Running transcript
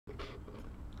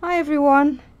Hi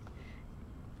everyone,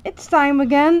 it's time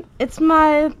again. It's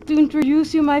to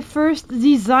introduce you my first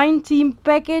design team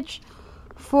package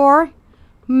for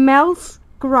Mel's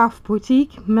Craft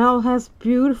Boutique. Mel has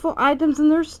beautiful items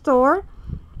in her store,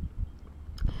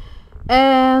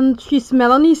 and she's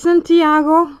Melanie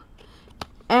Santiago,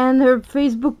 and her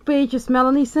Facebook page is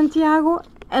Melanie Santiago,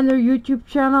 and her YouTube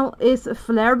channel is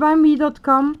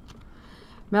flairbymee.com.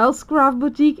 Mel's Craft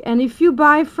Boutique. And if you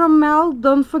buy from Mel,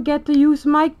 don't forget to use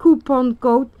my coupon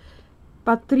code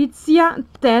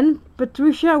Patricia10,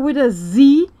 Patricia with a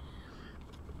Z,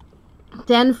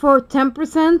 10 for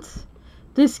 10%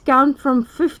 discount from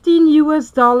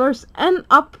 $15 and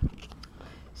up.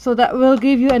 So that will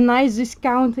give you a nice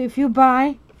discount if you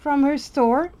buy from her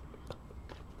store.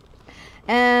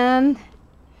 And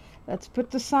let's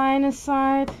put the sign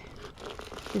aside.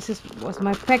 This was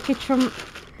my package from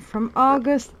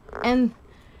August, and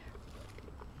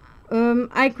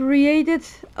I created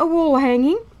a wall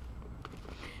hanging.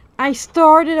 I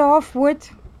started off with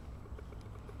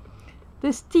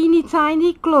this teeny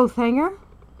tiny cloth hanger,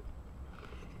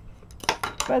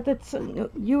 but it's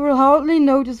you will hardly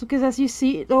notice because, as you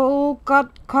see, it all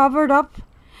got covered up,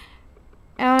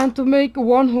 and to make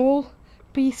one whole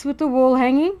piece with the wall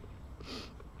hanging.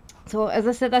 So as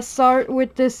I said, I started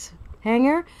with this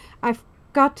hanger. I've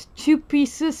got two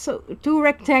pieces, two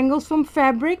rectangles from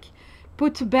fabric,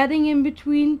 put bedding in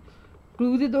between,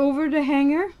 glued it over the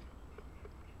hanger.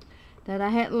 That I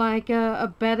had like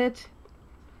a bedded,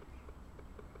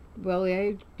 well, yeah,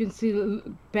 you can see the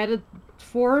bedded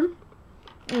form.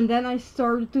 And then I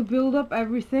started to build up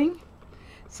everything.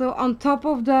 So on top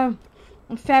of the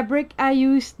fabric, I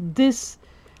used this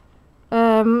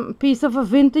piece of a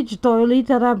vintage doily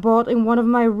that I bought in one of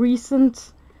my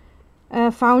recent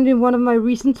found in one of my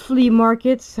recent flea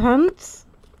markets hunts.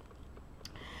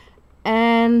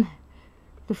 And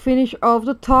to finish off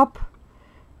the top,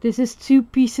 this is two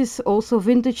pieces, also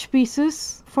vintage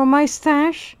pieces for my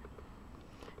stash,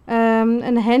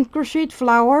 and a hand crocheted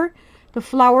flower. The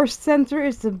flower center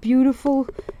is the beautiful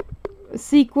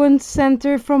sequin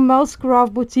center from Mels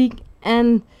Craft Boutique,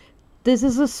 and this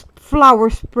is a flower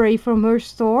spray from her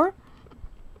store.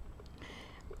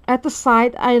 At the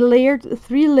side, I layered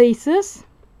 3 laces,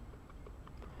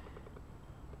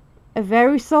 a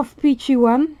very soft peachy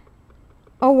one,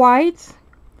 a white,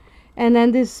 and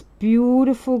then this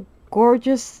beautiful,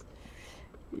 gorgeous,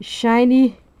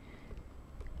 shiny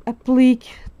applique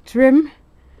trim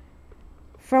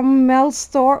from Mel's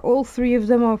store. All 3 of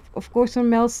them are, of course, from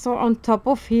Mel's store. On top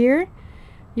of here,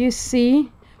 you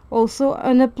see also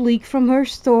an applique from her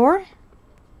store.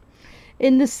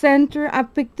 In the center, I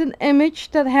picked an image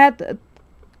that had a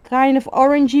kind of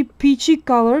orangey peachy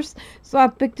colors, so I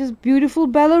picked this beautiful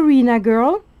ballerina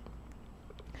girl.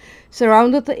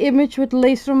 Surrounded the image with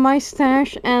lace from my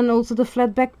stash and also the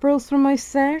flat back pearls from my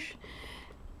stash.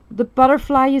 The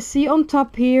butterfly you see on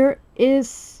top here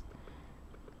is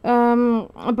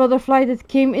a butterfly that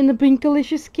came in the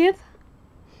Pinkalicious kit.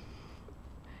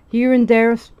 Here and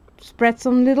there spread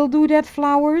some little doodad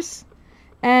flowers.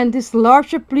 And this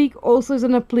large applique also is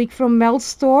an applique from Mel's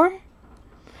store.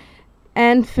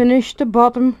 And finished the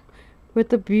bottom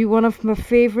with one of my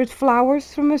favorite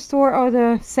flowers from her store, are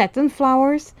the satin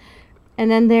flowers.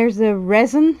 And then there's the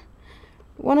resin,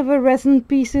 one of the resin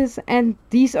pieces, and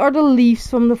these are the leaves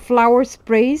from the flower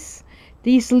sprays.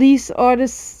 These leaves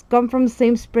come from the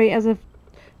same spray as the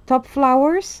top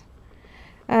flowers.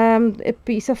 A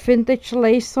piece of vintage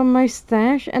lace from my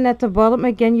stash, and at the bottom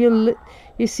again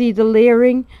you see the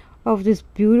layering of this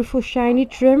beautiful shiny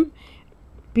trim,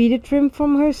 beaded trim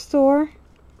from her store.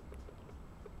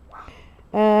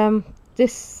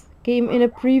 This came in a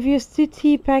previous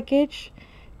TT package.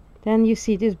 Then you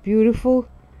see this beautiful,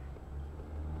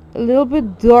 a little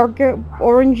bit darker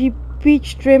orangey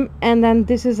peach trim, and then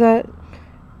this is the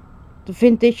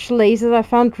vintage lace that I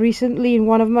found recently in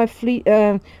one of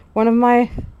my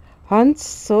hunts.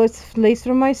 So it's lace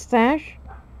from my stash.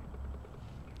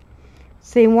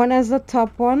 Same one as the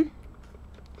top one.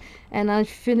 And I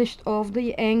finished off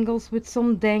the angles with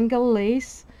some dangle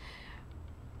lace,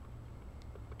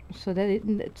 so that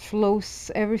it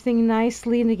flows everything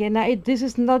nicely. And again, this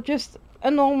is not just a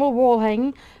normal wall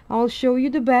hanging. I'll show you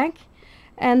the back.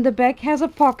 And the back has a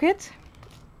pocket.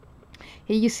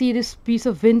 Here you see this piece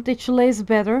of vintage lace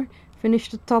better.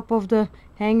 Finished the top of the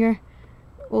hanger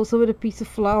also with a piece of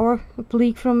flower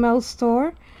applique from Mel's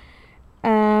store.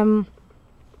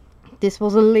 This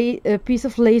was a piece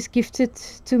of lace gifted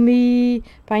to me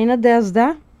by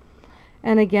Nadezda.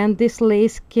 And again, this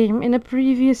lace came in a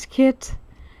previous kit,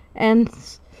 and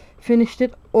finished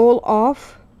it all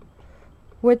off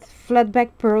with flat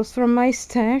back pearls from my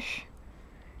stash.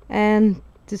 and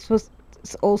this was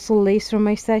also lace from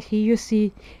my stash. Here you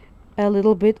see a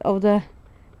little bit of the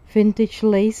vintage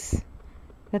lace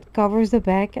that covers the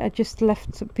back. I just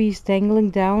left a piece dangling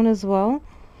down as well,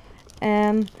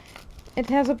 and it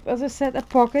has a, as I said, a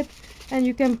pocket, and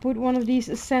you can put one of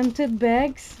these scented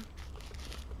bags.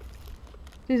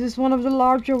 This is one of the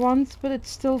larger ones, but it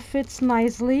still fits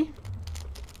nicely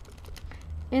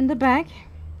in the bag.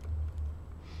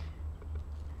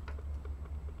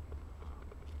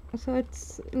 So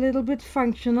it's a little bit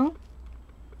functional.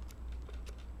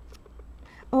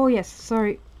 Oh yes,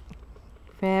 sorry,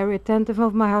 very attentive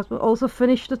of my husband. Also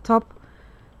finished the top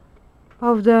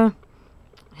of the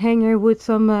hanger with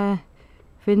some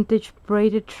vintage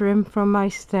braided trim from my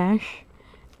stash,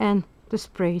 and the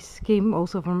sprays came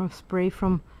also from a spray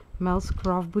from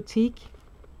Melscraftboutique.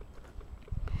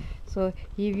 So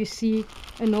here you see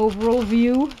an overall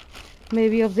view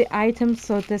maybe of the items.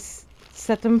 So this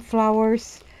satin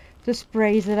flowers, the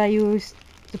sprays that I used,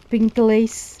 the pink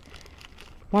lace,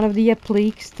 one of the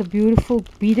appliques, the beautiful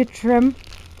beaded trim,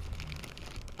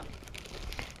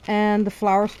 and the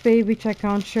flower spray, which I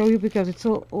can't show you because it's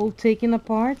all taken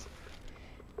apart.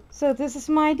 So this is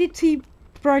my DT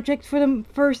project for the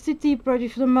first DT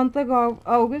project for the month of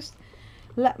August.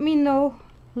 Let me know,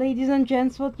 ladies and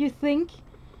gents, what you think.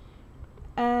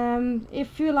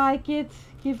 If you like it,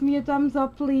 give me a thumbs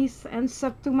up please, and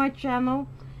sub to my channel.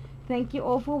 Thank you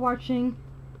all for watching.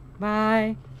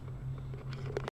 Bye.